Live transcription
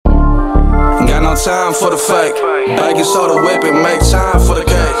no time for the fake. Baking soda whipping, make time for the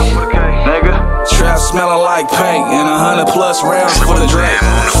cake. Nigga, trap smelling like paint and 100+ rounds for the Drake.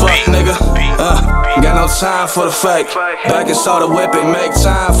 Fuck nigga, got no time for the fake. Baking soda whipping, make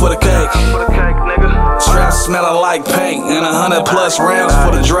time for the cake. Trap smelling like paint and 100+ rounds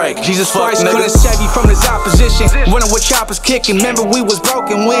for the Drake. Jesus fuck nigga. Couldn't save you from this opposition. Running with choppers kicking. Remember we was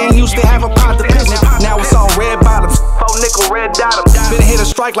broken. We ain't used to have a pot to piss. Now it's all red bottoms. 4 nickel red bottoms. Been hit a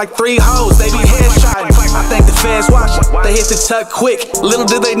strike like 3 hoes. They be headshotting. I think the feds watching. They hit the tuck quick. Little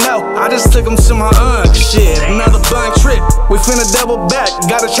did they know, I just took them to my shit. Another bun trip. We finna double back.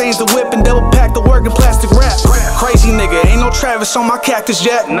 Gotta change the whip and double pack the work in plastic wrap. Crazy nigga. Ain't no Travis on my cactus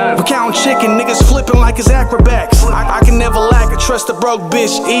yet. We counting chicken. Niggas flipping like it's acrobats. I can never lack. I trust a broke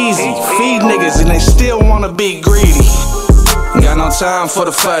bitch easy. Feed niggas and they still wanna be greedy. Got no time for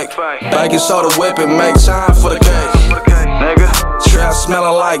the fake. Baking soda whipping, make time for the cake. Nigga, trap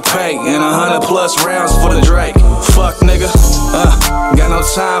smelling like paint and 100+ rounds for the Drake. Fuck nigga, got no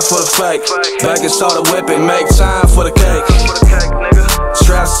time for the fake. Baking soda whipping, make time for the cake.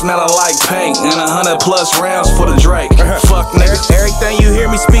 Trap smelling like paint and 100+ rounds for the Drake. Fuck nigga. Everything you hear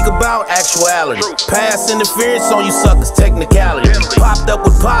me speak about, actuality. Past interference on you suckers, technicality. Popped up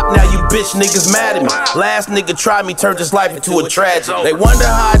with pop, now you bitch niggas mad at me. Last nigga tried me, turned his life into a tragedy. They wonder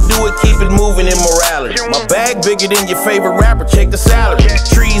how I do it, keep it moving in morality. My bag bigger than your favorite rapper, check the salary.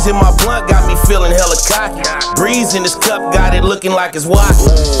 Trees in my blunt got me feeling hella cocky. Breeze in this cup got it looking like it's wacky.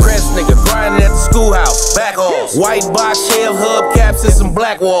 Crest nigga grinding at the schoolhouse, back halls. White box, shell, hubcaps, and some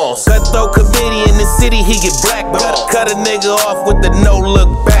black walls. Cutthroat committee in the city, he get blackballed. Cut a nigga off with the no look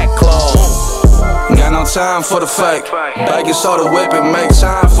back clause. Got no time for the fake. Baking soda whipping, make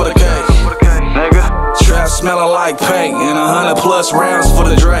time for the cake. Nigga, trap smelling like paint and 100+ rounds for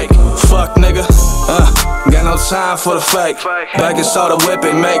the Drake. Fuck nigga, got no time for the fake. Baking soda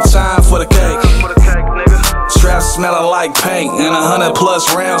whipping, make time for the cake. Trap smelling like paint and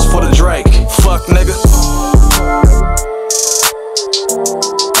 100+ rounds for the Drake. Fuck nigga.